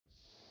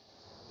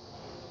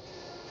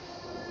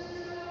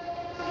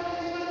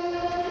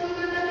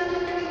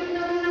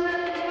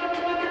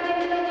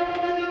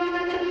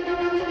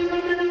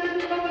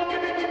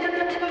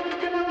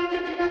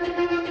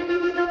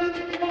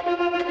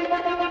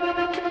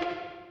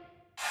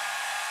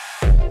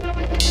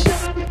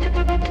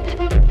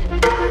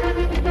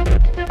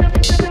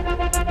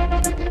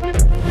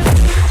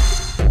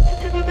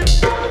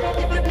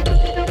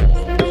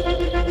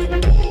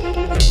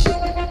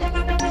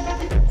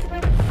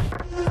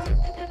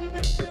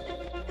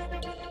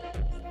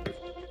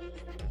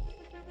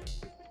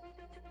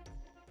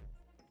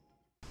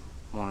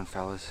morning,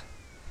 fellas.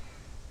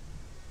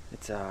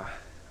 It's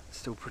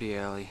still pretty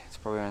early. It's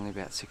probably only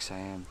about 6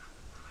 AM.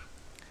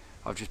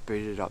 I've just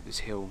booted up this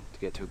hill to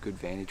get to a good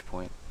vantage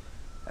point,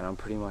 and I'm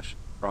pretty much,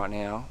 right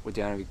now, we're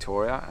down in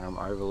Victoria and I'm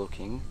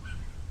overlooking,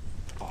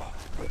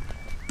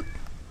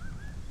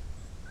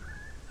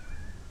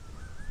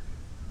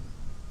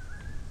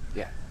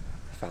 yeah,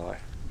 fallow.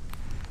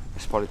 I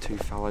spotted 2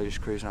 fallow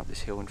just cruising up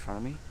this hill in front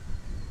of me,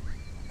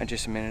 and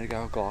just a minute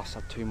ago I glassed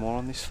up 2 more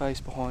on this face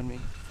behind me.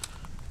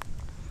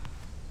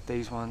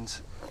 These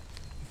ones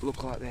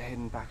look like they're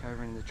heading back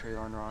over into the tree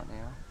line right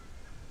now.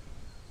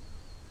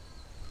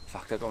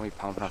 Fuck, that got me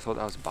pumping. I thought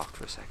that was a buck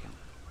for a second.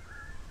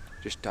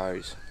 Just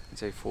does. You can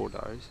see 4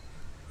 does.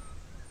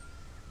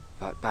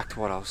 But back to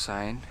what I was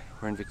saying,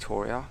 we're in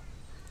Victoria,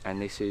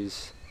 and this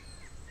is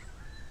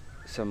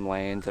some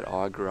land that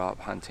I grew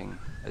up hunting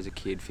as a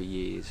kid for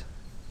years.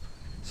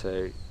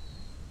 So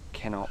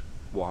cannot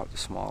wipe the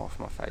smile off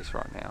my face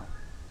right now.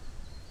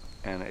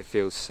 And it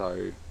feels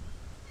so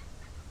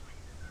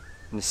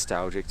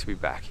nostalgic to be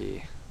back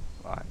here.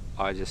 Like,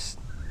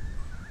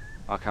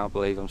 I can't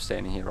believe I'm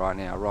standing here right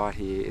now. Right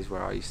here is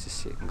where I used to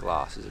sit and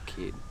glass as a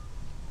kid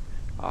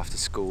after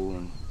school,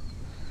 and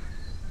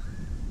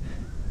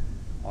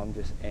I'm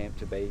just amped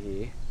to be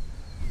here.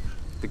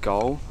 The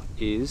goal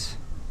is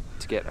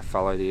to get a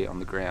fallow deer on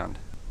the ground,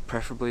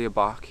 preferably a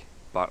buck,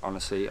 but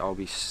honestly I'll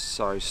be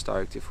so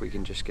stoked if we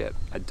can just get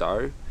a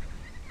doe.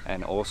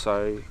 And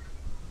also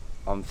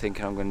I'm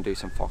thinking I'm going to do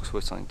some fox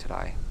whistling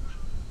today.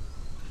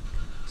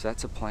 So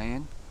that's a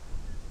plan.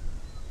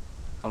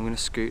 I'm going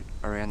to scoot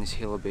around this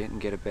hill a bit and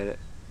get a better,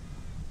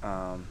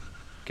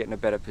 get in a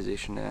better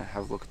position to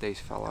have a look at these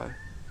fallow,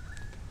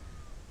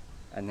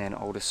 and then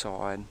I'll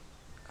decide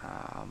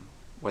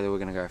whether we're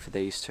going to go for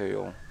these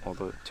 2 or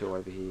the 2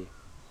 over here.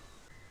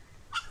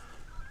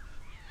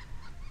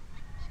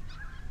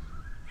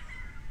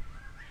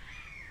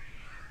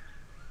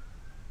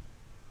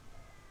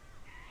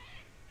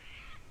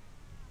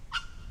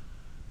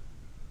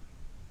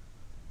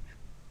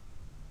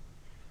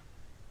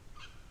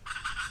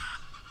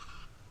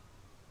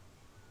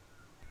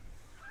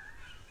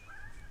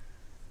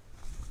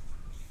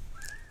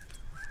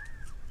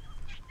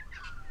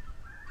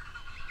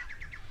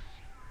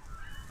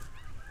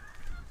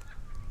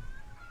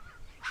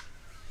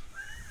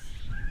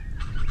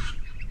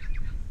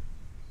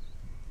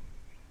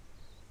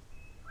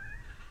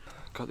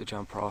 Got the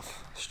jumper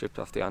off, stripped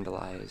off the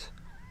underlayers.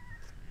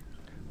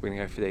 We're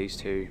going to go for these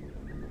 2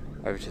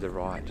 over to the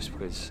right, just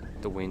because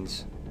the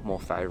wind's more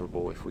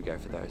favourable if we go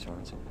for those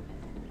ones.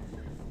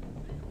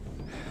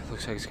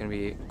 Looks like it's going to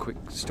be a quick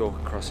stalk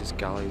across this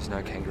gully. There's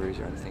no kangaroos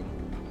or anything,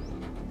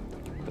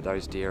 but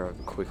those deer are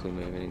quickly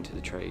moving into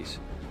the trees,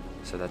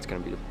 so that's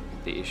going to be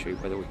the issue,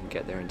 whether we can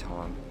get there in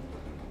time.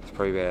 It's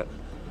probably about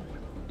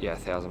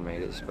 1,000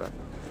 metres, but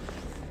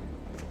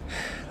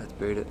let's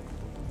boot it.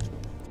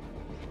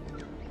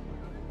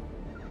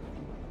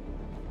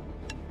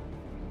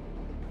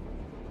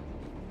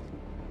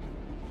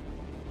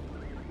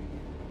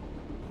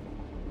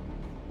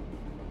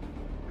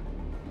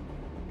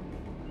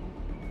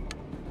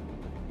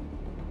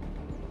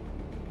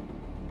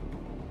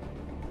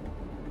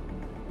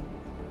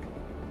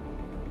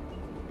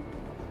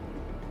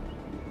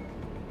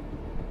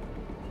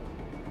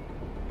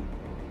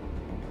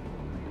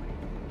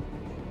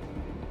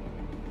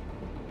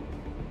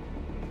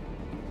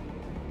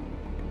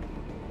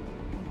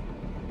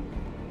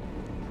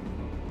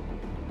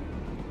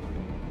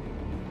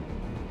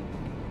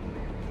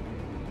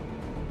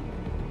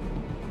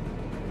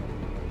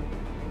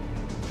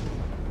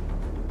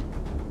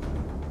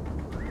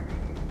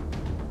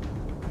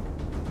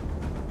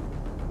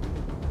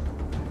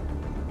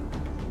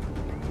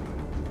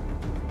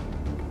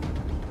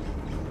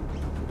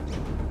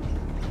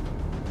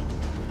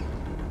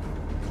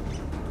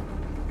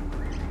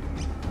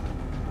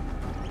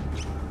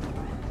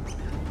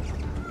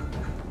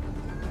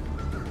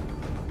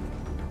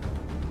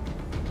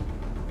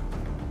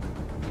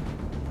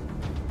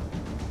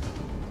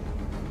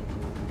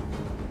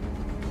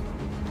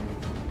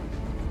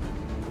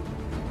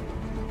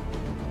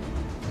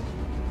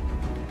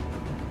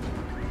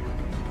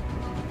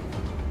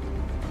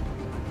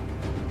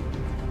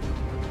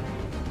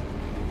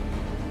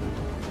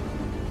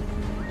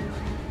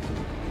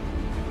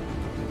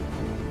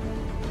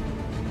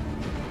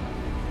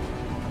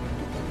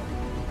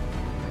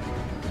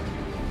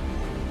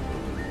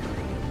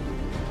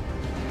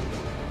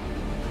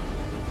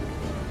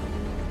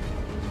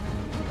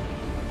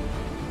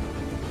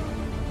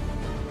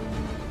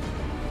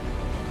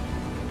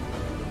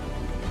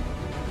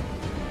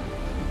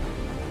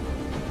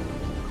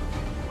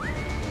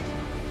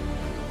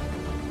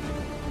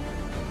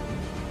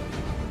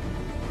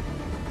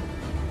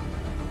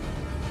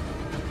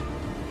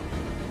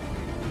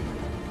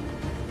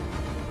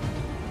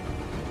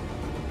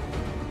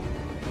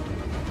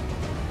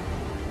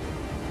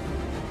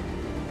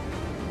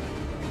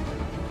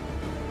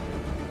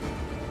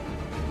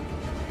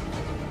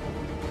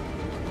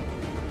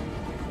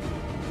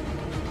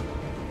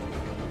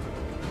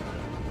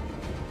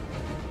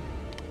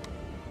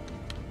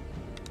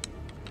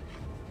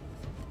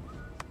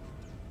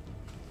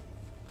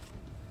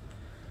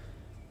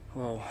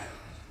 Well,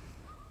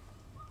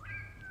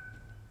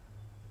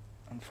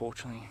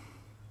 unfortunately,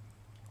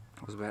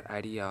 I was about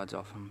 80 yards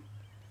off him,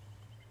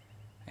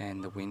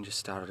 and the wind just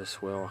started to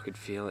swirl. I could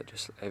feel it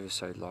just ever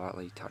so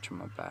lightly touching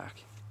my back.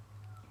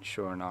 And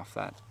sure enough,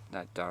 that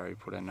doe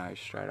put her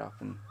nose straight up,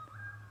 and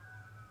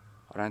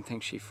I don't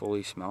think she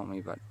fully smelt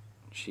me, but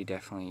she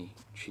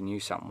knew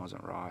something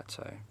wasn't right,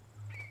 so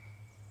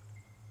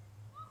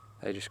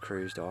they just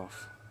cruised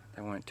off.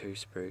 They weren't too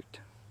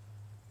spooked.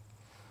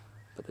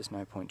 But there's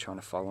no point trying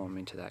to follow them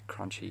into that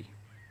crunchy,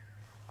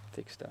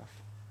 thick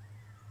stuff.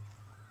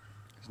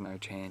 There's no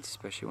chance,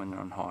 especially when they're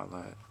on high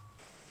alert.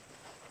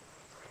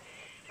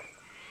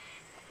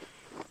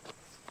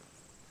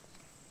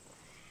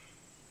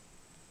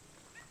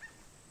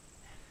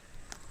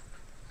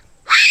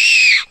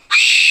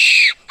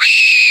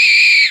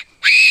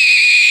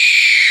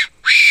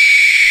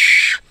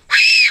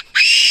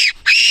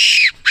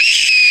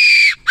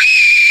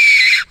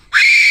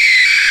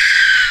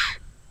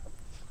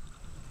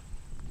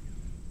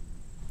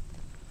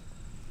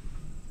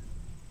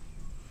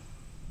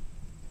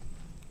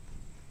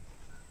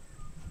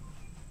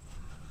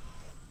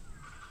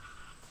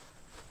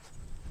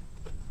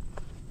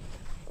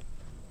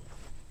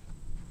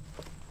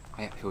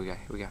 Yeah,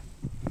 here we go.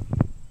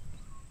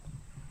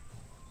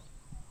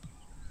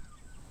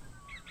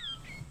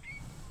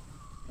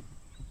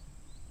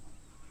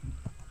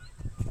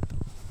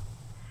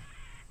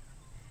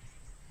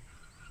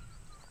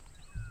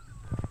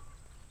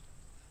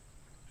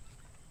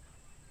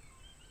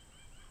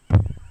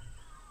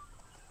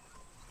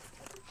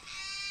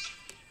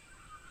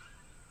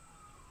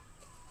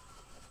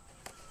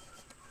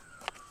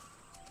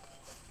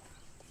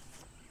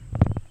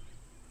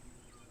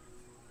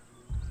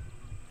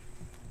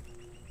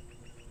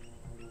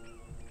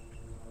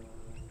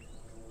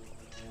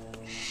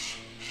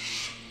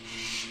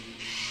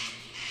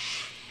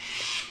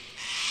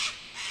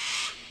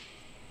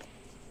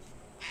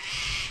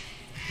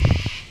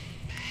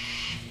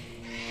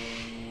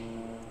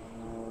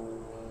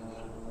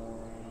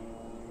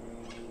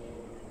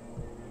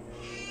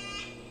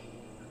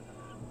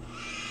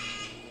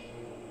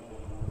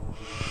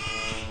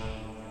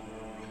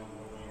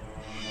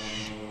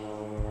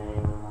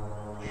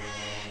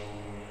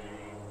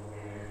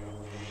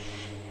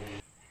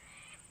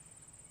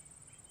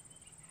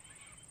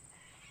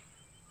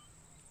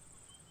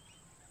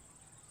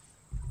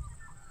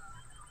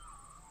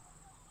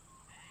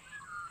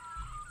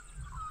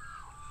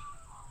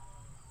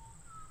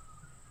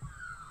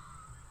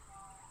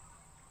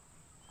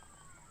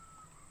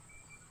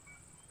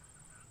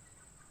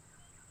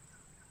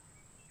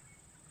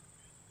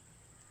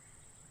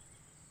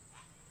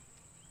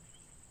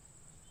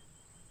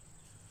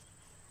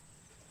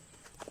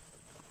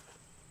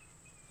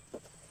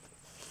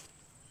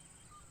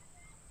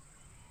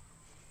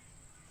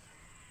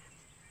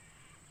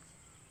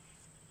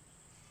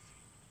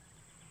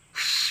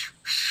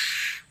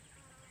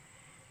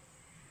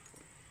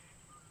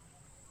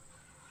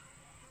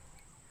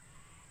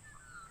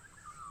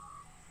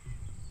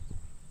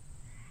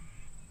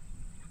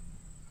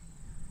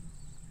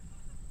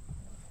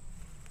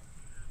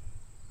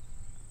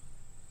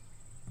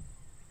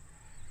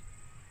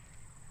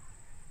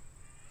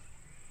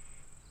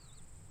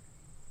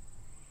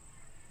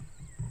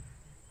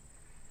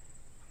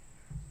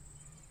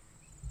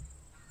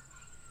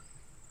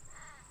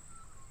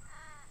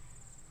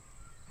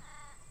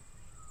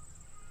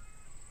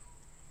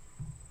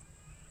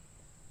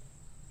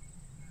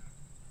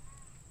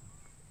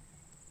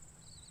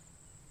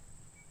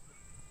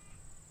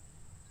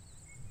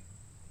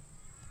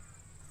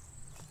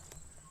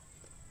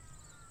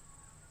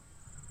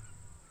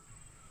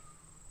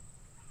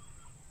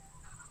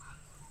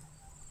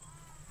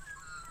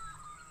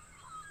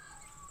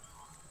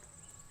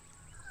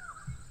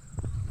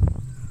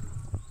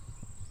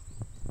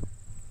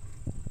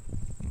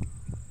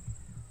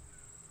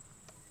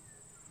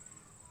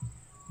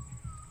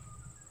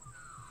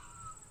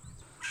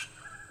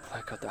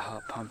 That got the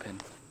heart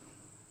pumping.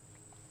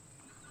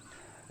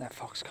 That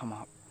fox come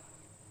up,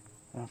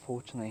 and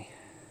unfortunately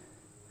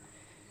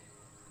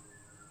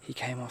he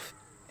came off.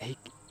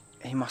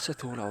 He must have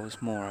thought I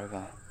was more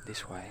over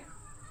this way,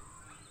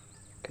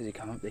 because he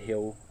came up the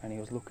hill and he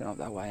was looking up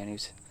that way, and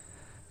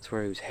that's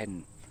where he was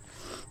heading.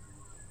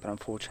 But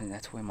unfortunately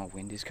that's where my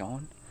wind is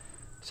going.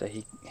 So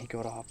he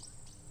got up,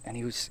 and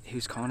he was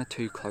kind of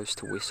too close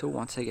to whistle.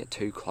 Once they get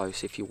too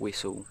close, if you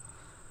whistle,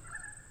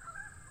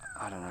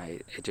 I don't know,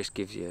 it just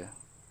gives you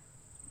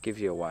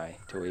away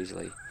too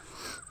easily.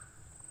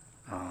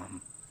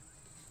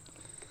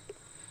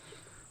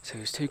 So he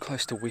was too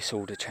close to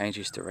whistle to change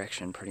his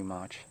direction, pretty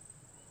much.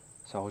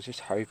 So I was just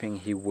hoping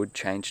he would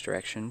change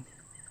direction,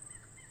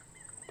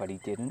 but he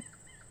didn't.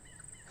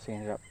 So he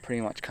ended up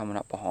pretty much coming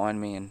up behind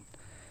me, and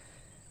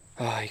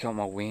he got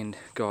my wind.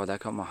 God,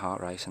 that got my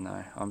heart racing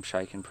though. I'm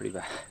shaking pretty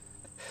bad.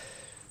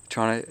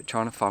 trying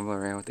to fumble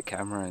around with the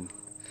camera, and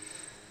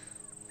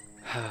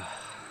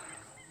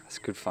it's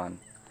good fun.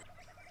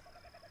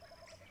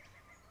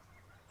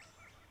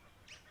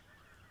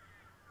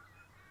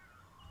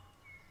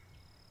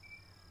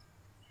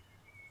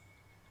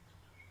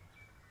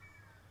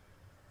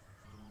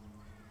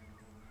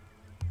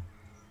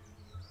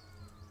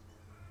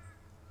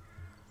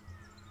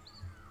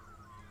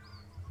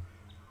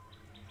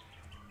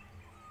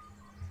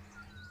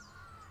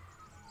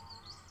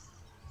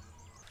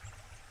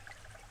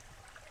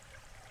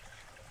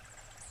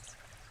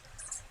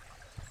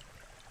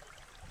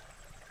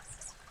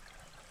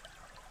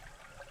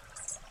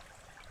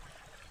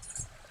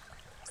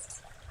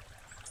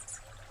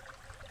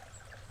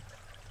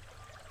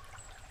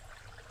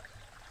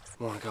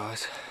 Morning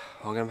guys,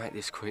 I'm going to make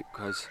this quick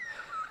because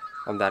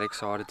I'm that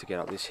excited to get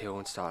up this hill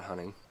and start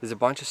hunting. There's a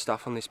bunch of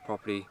stuff on this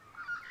property.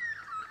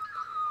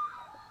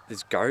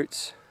 There's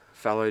goats,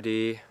 fallow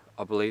deer,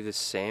 I believe there's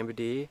sambar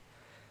deer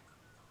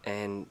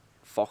and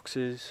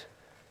foxes.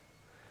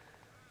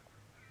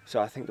 So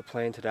I think the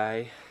plan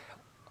today,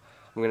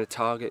 I'm going to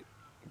target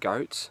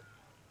goats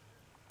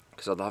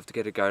because I'd love to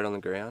get a goat on the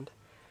ground.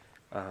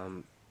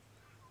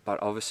 But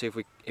obviously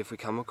if we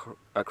come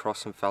across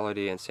some fallow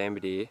deer and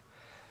sambar deer,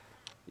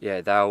 yeah,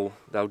 they'll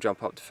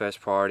jump up to first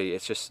priority.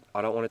 It's just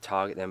I don't want to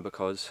target them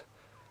because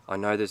I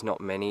know there's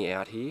not many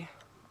out here.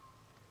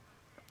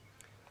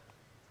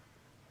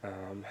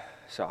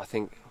 So I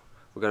think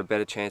we've got a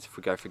better chance if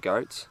we go for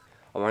goats.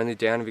 I'm only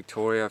down in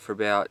Victoria for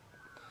about,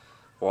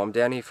 well, I'm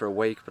down here for a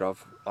week, but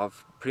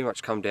I've pretty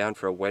much come down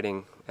for a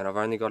wedding, and I've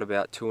only got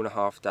about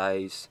 2.5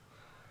 days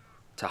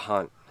to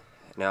hunt.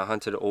 Now I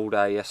hunted all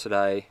day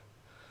yesterday.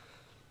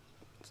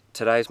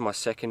 Today's my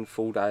second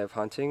full day of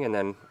hunting, and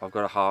then I've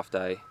got a half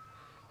day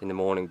in the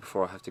morning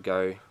before I have to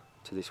go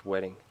to this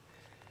wedding.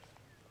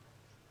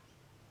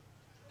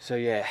 So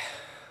yeah,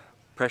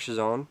 pressure's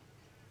on,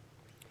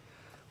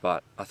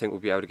 but I think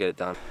we'll be able to get it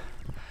done.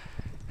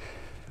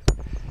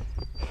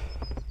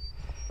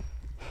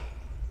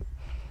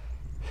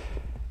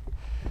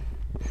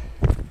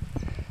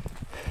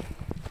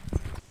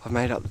 I've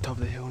made it up the top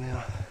of the hill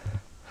now.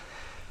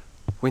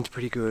 Wind's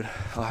pretty good.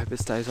 I hope it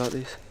stays like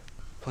this.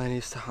 Plan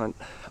is to hunt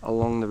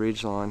along the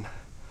ridge line,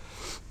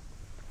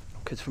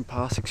 because from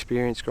past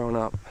experience growing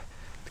up,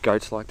 the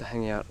goats like to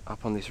hang out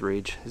up on this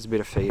ridge. There's a bit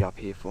of feed up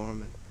here for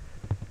them.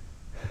 I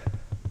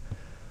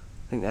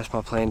think that's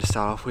my plan to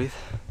start off with.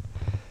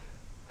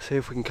 See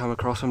if we can come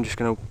across them. I'm just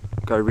going to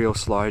go real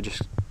slow,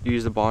 just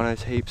use the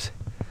binos heaps.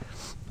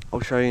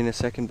 I'll show you in a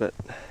second, but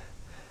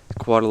there's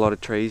quite a lot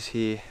of trees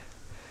here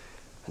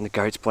and the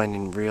goats blend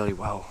in really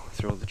well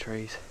through all the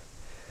trees.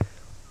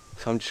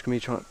 So I'm just going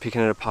to be picking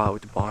it apart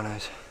with the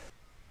binos.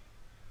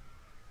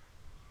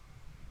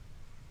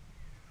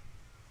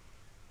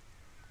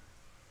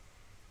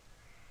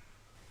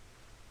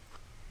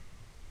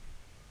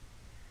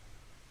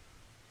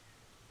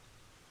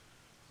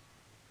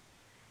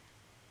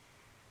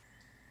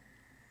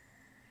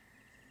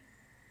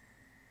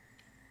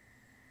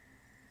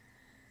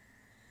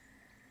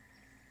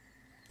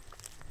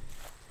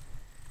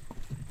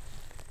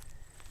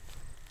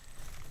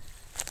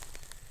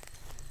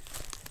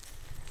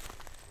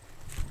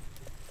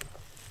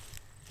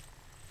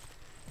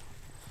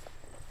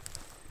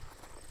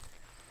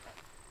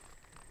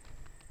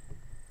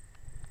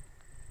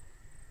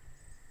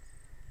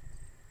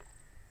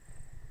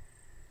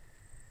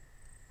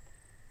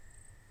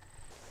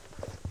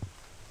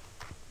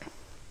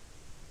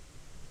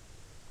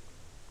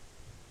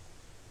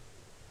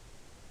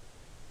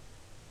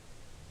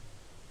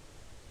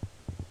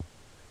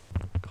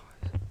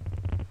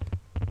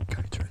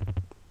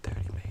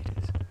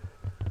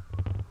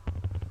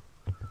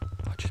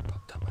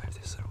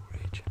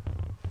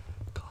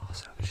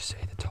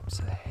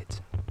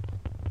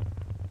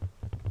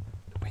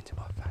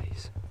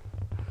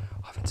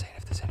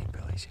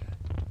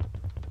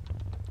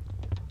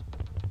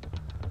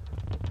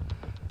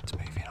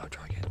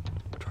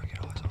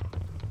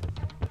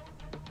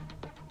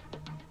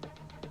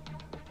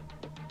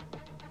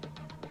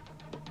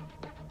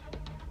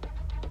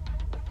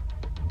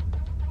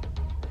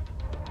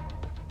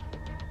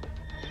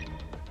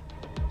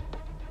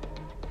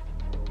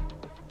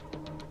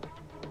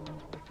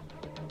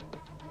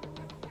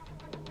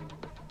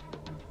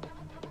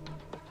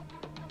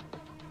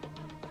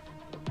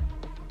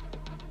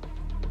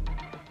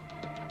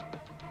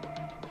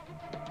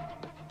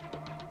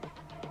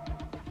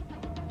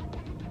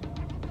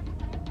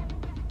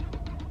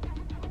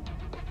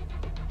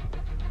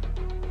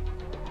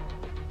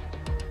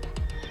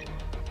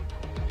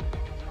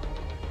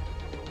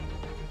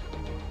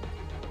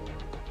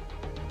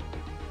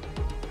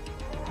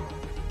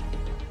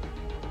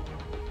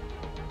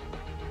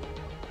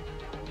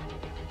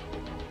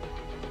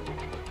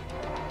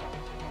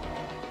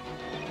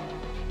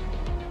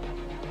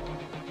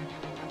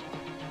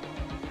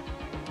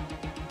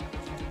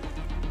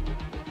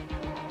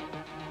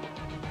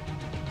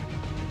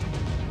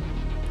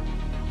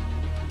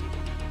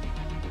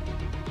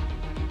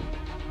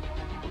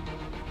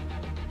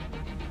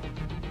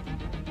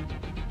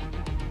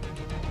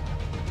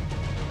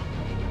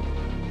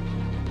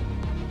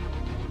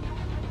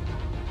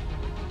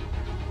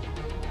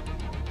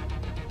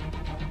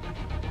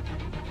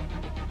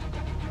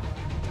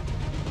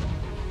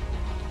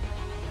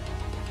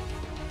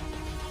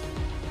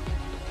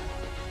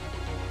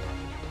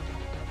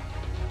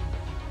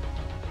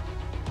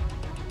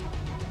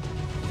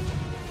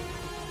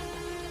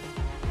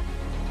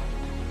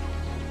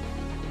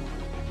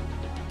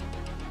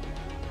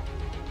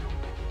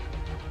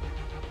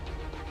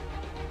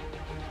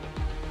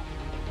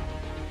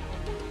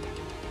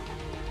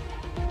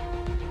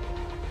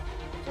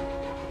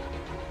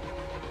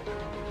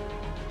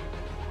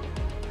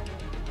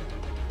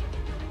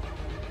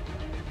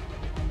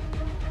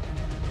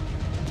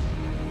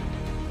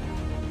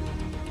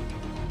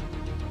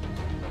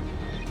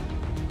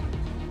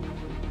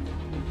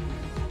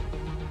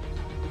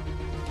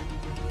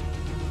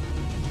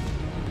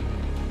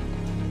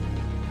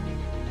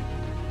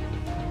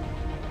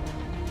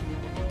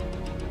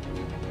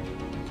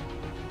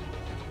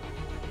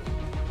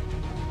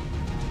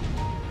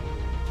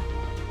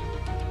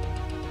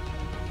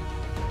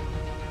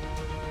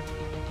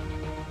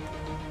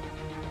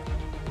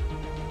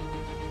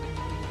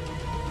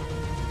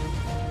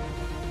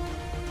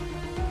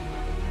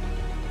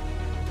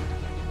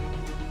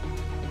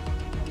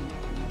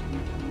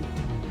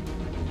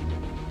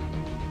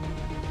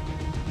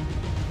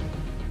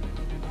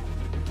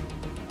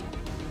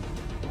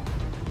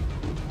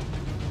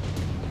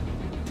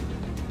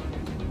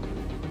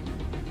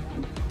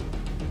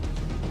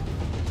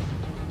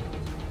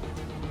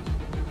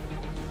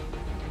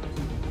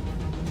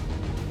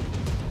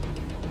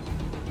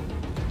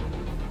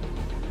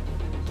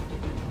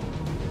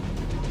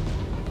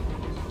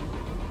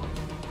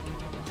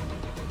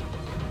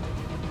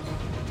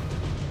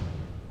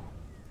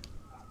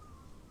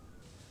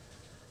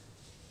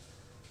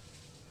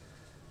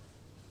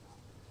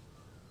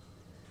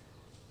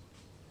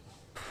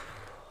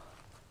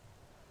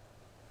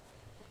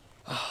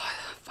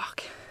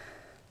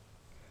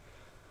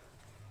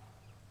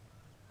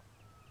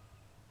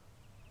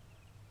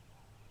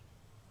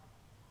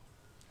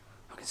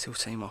 can still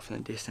see him off in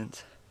the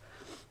distance.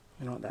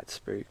 We're not that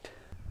spooked.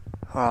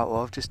 Alright,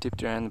 well I've just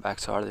dipped around the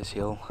backside of this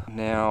hill.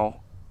 Now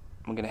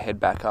I'm going to head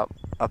back up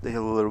the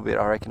hill a little bit.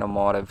 I reckon I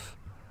might have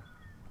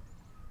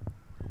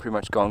pretty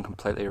much gone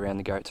completely around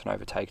the goats and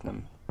overtaken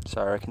them.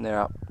 So I reckon they're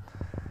up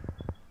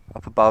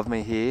above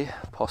me here,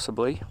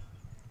 possibly.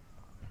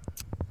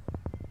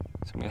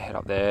 So I'm going to head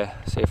up there,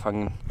 see if I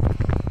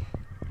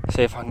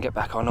can get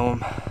back onto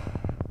them.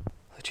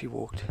 Literally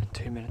walked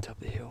 2 minutes up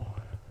the hill.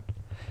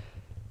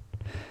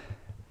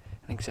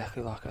 And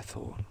exactly like I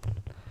thought,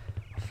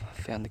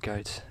 I found the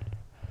goats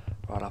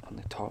right up on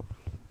the top.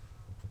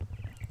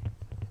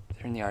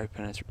 They're in the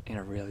open, it's in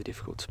a really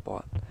difficult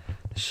spot.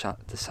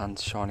 The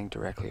sun's shining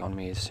directly on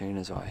me as soon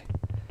as I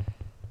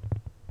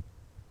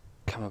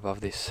come above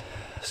this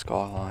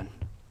skyline.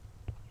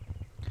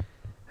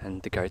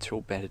 And the goats are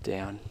all bedded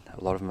down.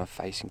 A lot of them are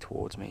facing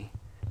towards me.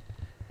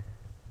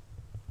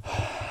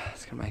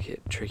 It's going to make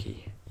it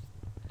tricky.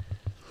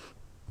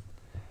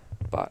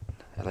 But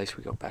at least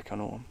we got back on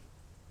them.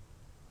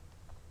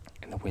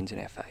 And the wind's in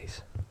our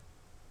face.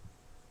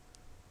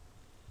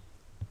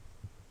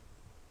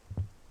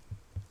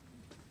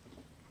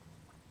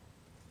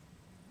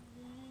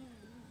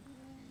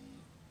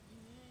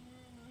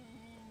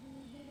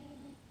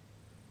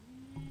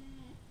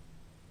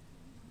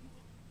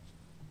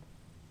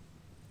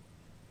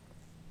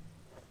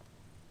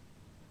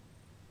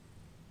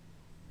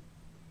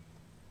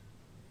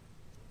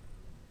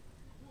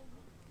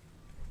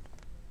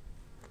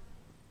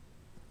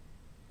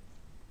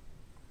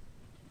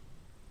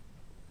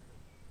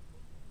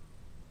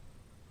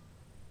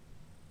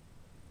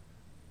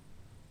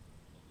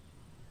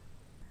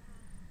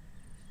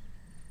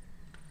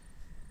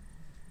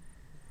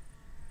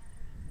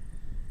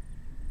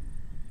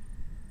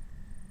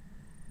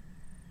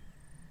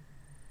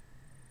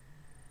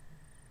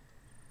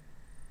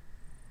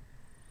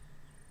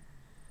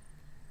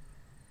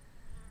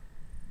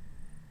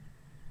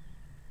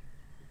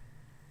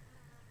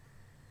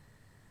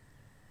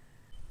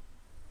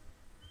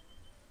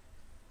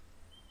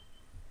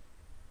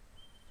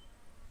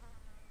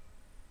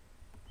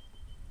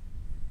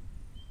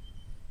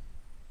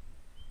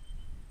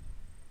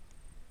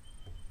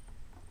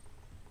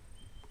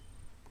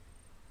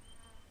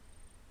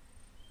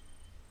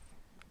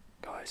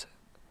 Guys,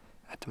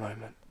 at the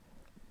moment,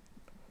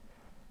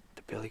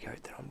 the billy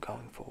goat that I'm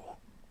going for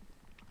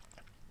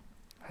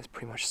has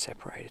pretty much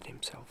separated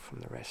himself from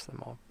the rest of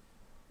the mob.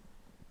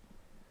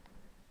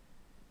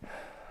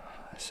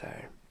 So,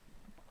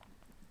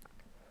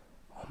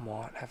 I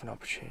might have an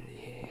opportunity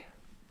here.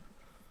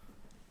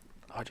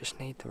 I just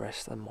need the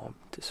rest of the mob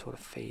to sort of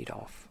feed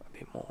off a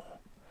bit more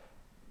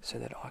so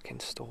that I can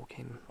stalk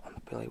in on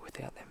the billy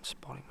without them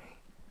spotting me.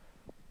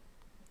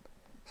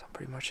 So I'm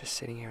pretty much just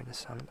sitting here in the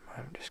sun at the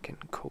moment, just getting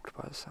cooked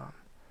by the sun.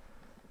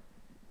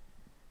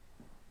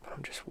 But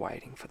I'm just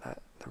waiting for the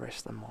rest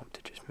of the mob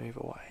to just move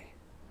away.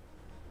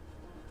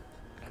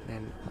 And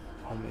then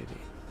I'll move in.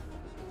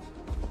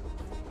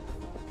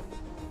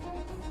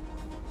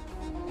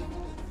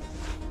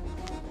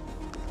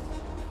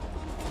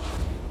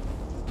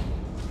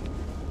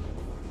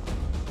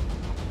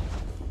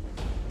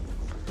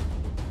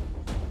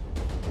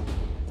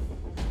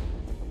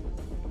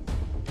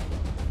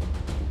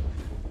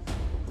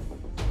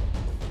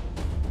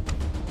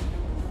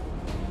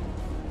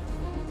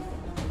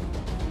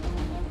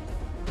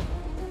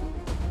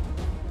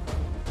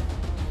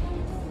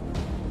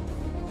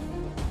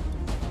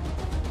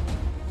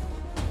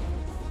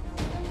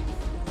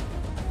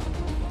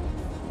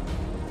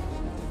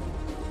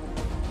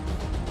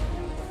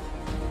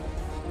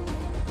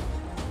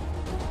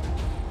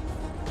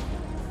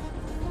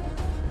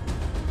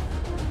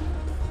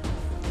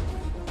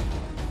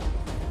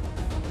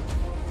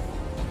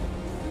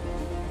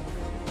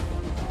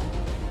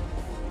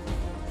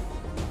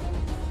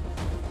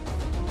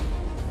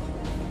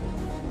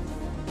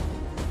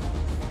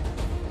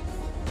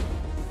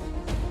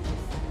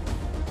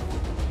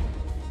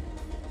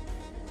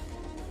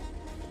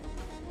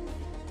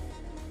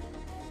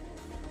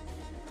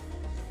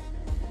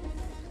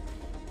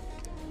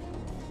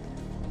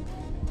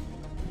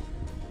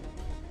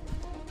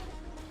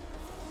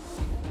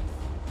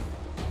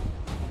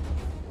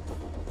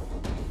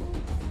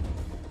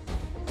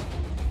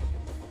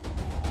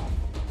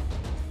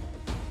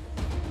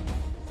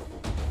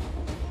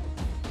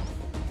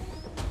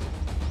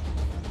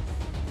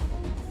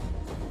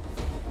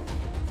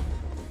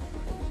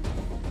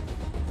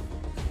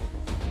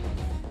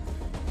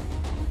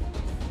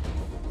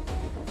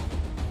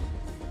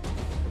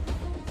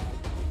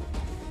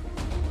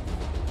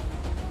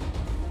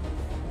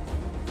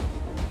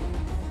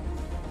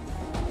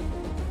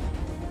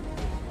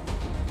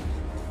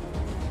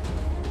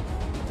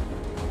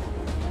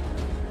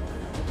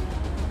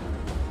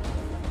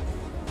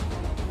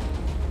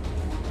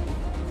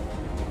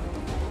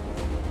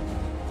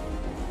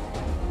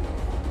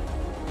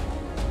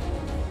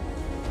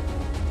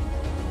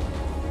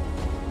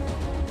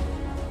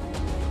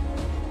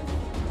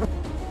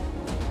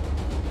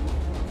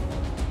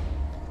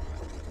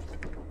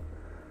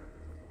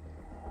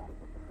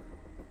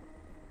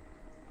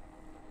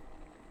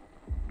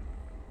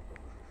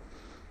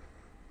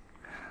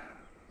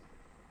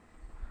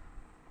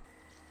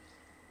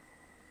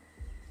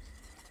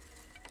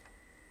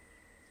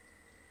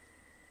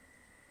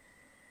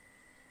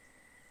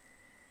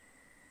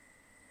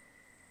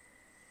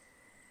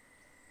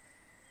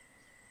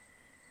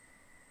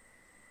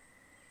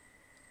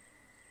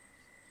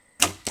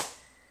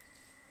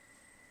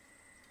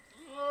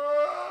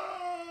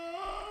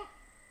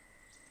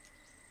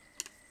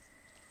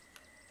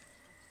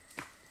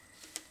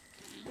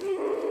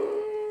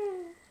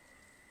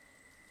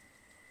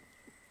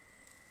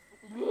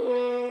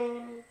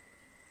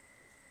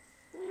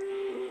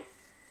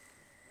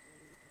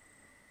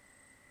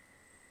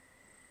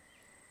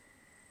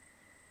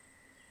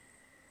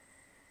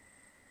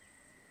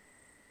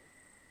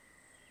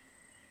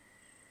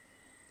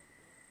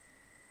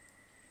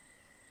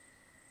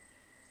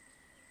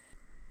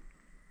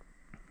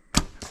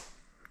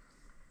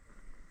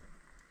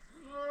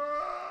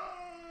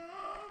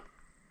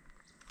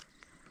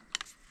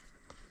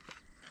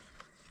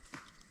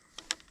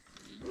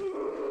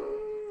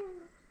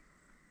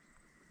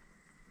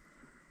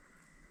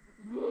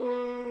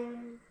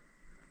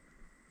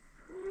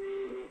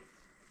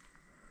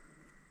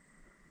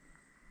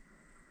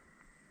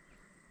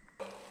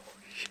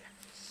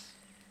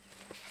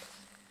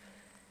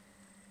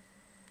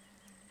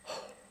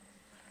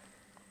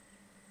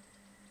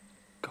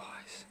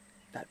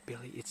 that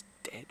billy, it's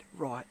dead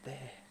right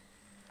there.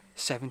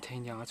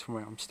 17 yards from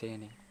where I'm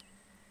standing.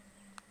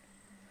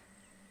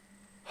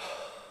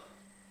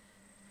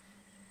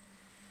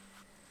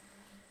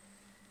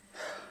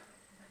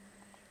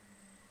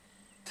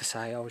 To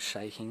say I was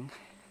shaking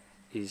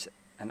is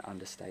an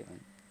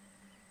understatement.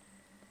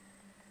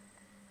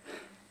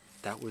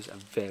 That was a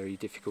very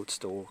difficult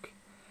stalk,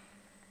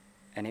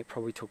 and it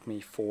probably took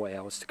me 4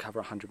 hours to cover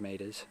 100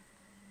 meters.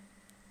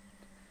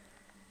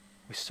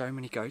 With so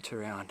many goats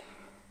around,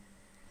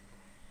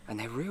 and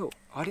they're real.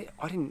 I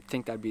didn't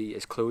think they'd be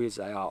as cluey as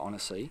they are,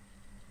 honestly,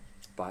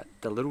 but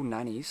the little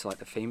nannies, like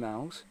the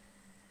females,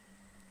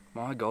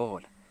 my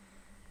God,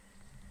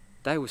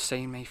 they were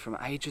seeing me from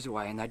ages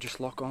away, and they just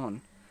lock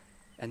on,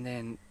 and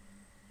then,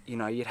 you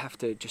know, you'd have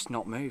to just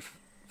not move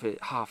for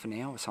half an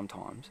hour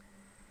sometimes,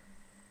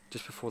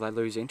 just before they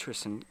lose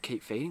interest and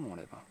keep feeding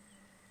whatever.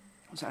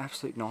 It was an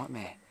absolute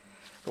nightmare.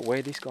 But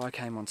where this guy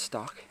came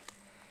unstuck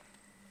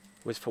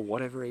was, for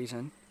whatever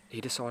reason,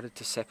 he decided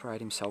to separate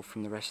himself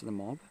from the rest of the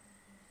mob.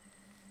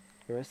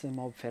 The rest of the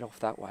mob fed off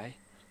that way,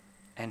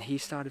 and he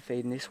started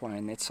feeding this way,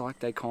 and it's like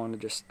they kind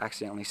of just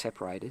accidentally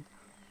separated.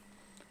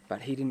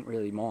 But he didn't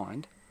really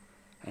mind,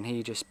 and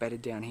he just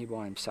bedded down here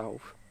by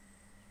himself.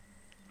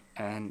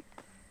 And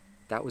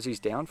that was his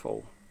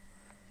downfall,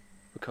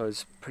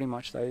 because pretty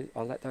much I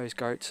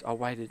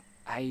waited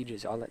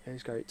ages, I let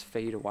those goats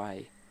feed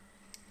away,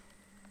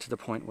 to the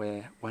point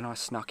where when I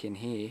snuck in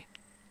here,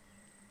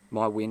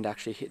 my wind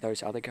actually hit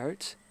those other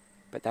goats,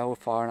 but they were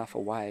far enough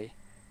away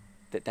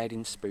that they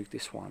didn't spook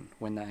this one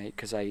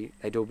because they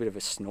do a bit of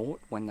a snort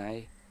when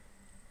they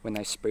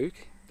spook.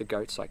 The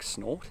goats like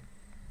snort,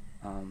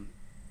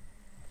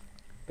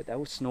 but they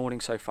were snorting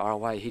so far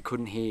away he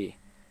couldn't hear,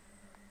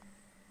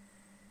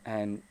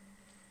 and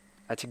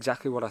that's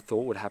exactly what I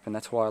thought would happen.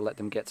 That's why I let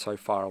them get so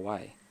far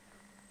away.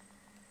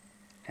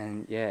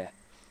 And yeah,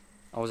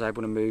 I was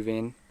able to move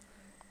in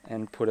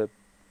and put a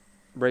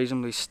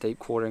reasonably steep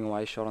quartering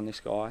away shot on this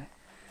guy,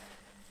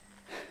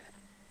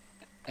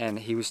 and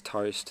he was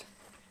toast.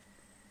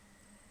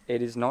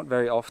 It is not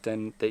very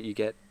often that you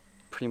get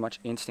pretty much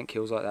instant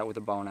kills like that with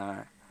a bow and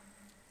arrow.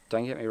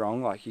 Don't get me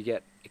wrong, like you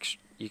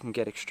can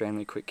get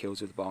extremely quick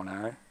kills with a bow and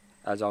arrow,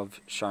 as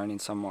I've shown in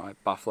some of my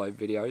buffalo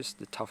videos,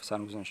 the toughest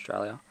animals in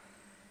Australia.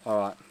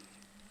 Alright,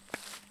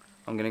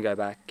 I'm going to go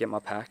back, get my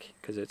pack,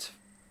 because it's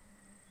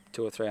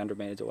 200 or 300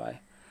 metres away,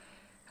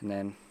 and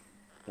then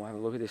we'll have a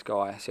look at this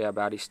guy, see how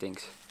bad he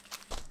stinks.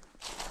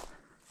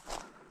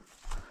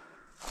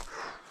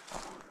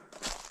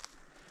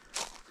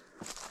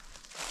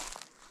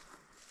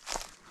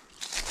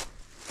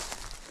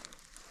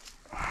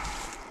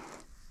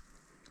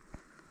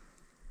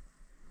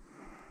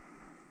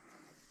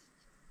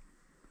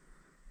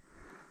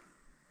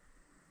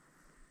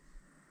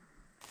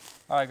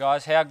 Alright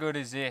guys, how good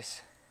is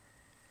this?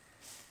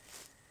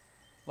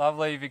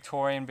 Lovely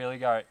Victorian billy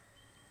goat.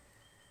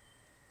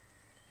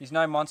 He's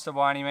no monster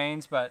by any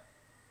means, but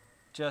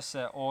just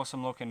an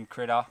awesome looking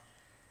critter.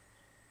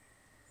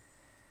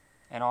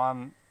 And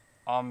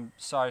I'm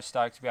so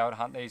stoked to be able to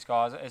hunt these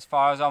guys. As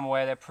far as I'm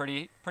aware, they're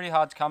pretty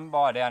hard to come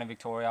by down in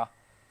Victoria.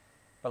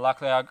 But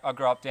luckily I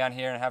grew up down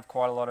here and have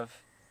quite a lot of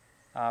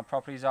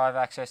properties I have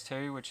access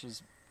to, which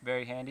is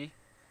very handy.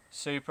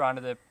 Super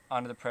under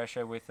the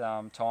pressure with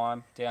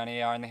time down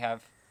here. I only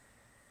had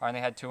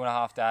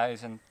 2.5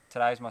 days, and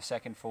today's my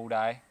second full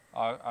day.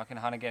 I can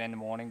hunt again in the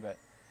morning, but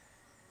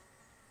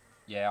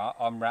yeah,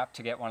 I'm rapt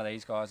to get one of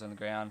these guys on the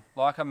ground.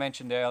 Like I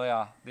mentioned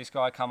earlier, this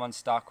guy come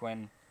unstuck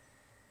when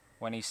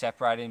he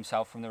separated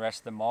himself from the rest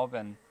of the mob,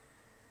 and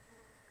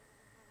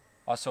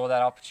I saw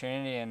that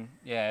opportunity, and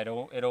yeah,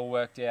 it all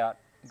worked out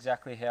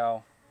exactly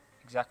how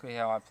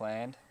I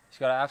planned. He's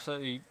got an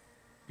absolutely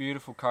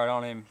beautiful coat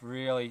on him,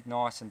 really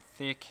nice and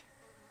thick,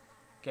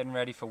 getting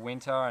ready for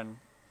winter, and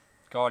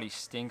God, he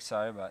stinks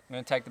though. But I'm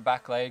going to take the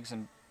back legs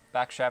and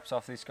back straps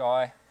off this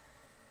guy.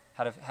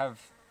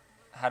 Have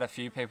had a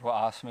few people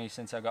ask me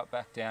since I got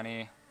back down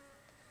here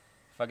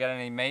if I get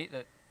any meat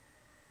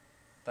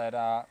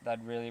they'd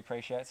really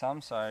appreciate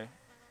some. So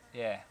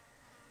yeah,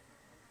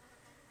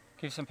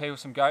 give some people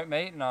some goat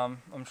meat, and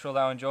I'm sure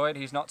they'll enjoy it.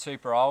 He's not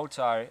super old,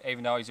 so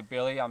even though he's a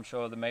billy, I'm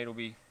sure the meat will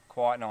be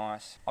quite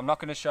nice. I'm not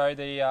going to show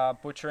the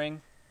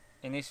butchering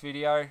in this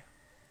video.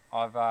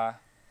 I've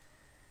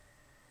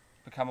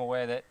become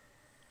aware that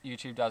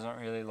YouTube doesn't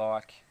really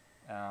like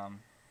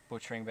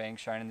butchering being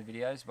shown in the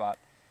videos, but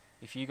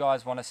if you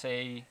guys want to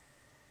see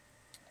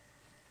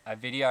a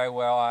video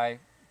where I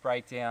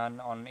break down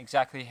on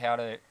exactly how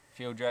to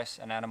field dress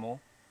an animal,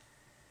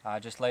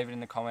 just leave it in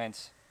the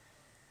comments.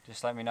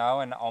 Just let me know,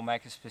 and I'll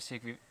make a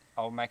specific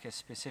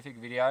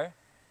video,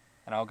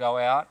 and I'll go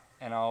out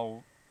and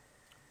I'll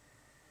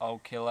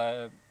kill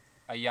a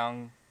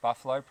young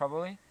buffalo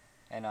probably,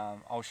 and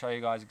I'll show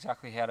you guys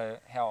exactly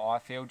how I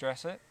field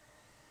dress it,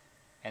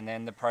 and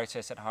then the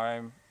process at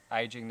home,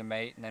 aging the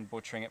meat and then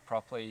butchering it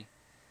properly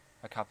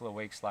a couple of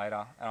weeks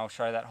later, and I'll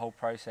show that whole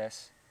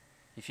process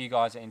if you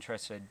guys are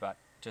interested, but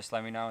just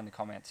let me know in the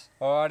comments.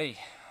 Alrighty,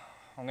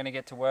 I'm going to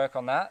get to work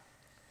on that,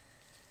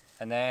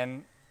 and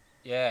then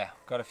yeah,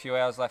 got a few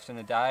hours left in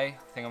the day.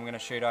 I think I'm going to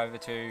shoot over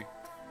to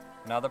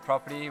another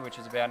property which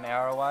is about an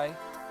hour away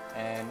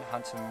and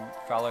hunt some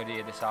fallow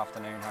deer this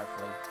afternoon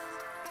hopefully.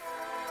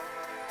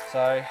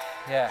 So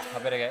yeah, I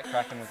better get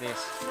cracking with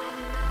this.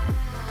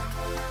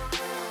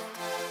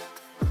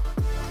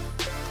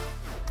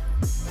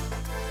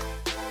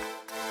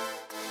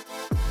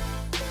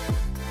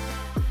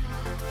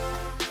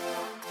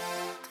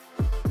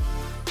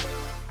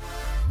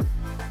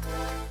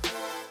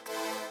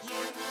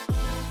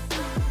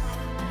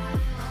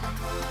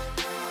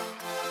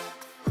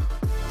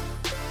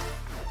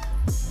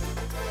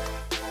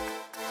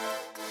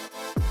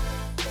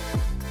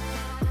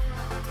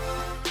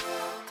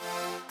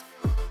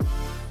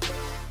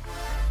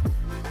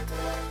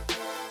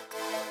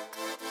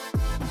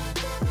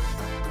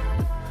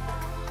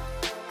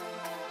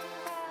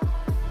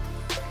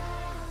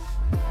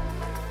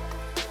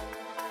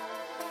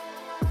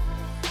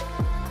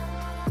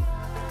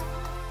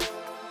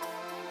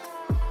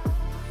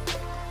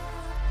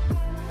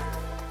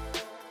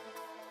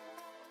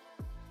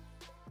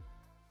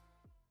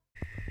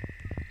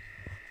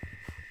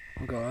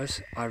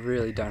 Guys, I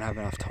really don't have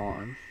enough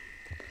time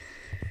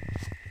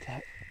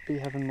to be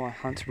having my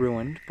hunts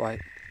ruined by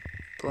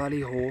bloody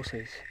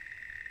horses.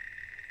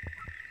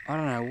 I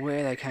don't know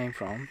where they came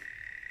from,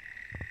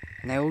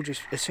 and they all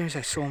just, as soon as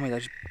they saw me, they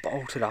just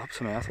bolted up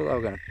to me. I thought they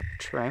were going to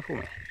trample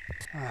me.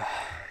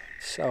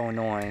 So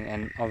annoying,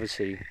 and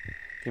obviously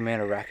the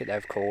amount of racket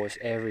they've caused,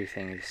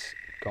 everything is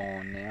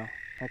gone now.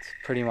 That's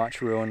pretty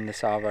much ruined the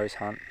Savo's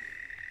hunt,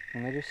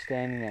 and they're just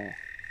standing there.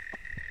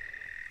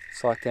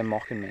 It's like they're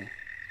mocking me.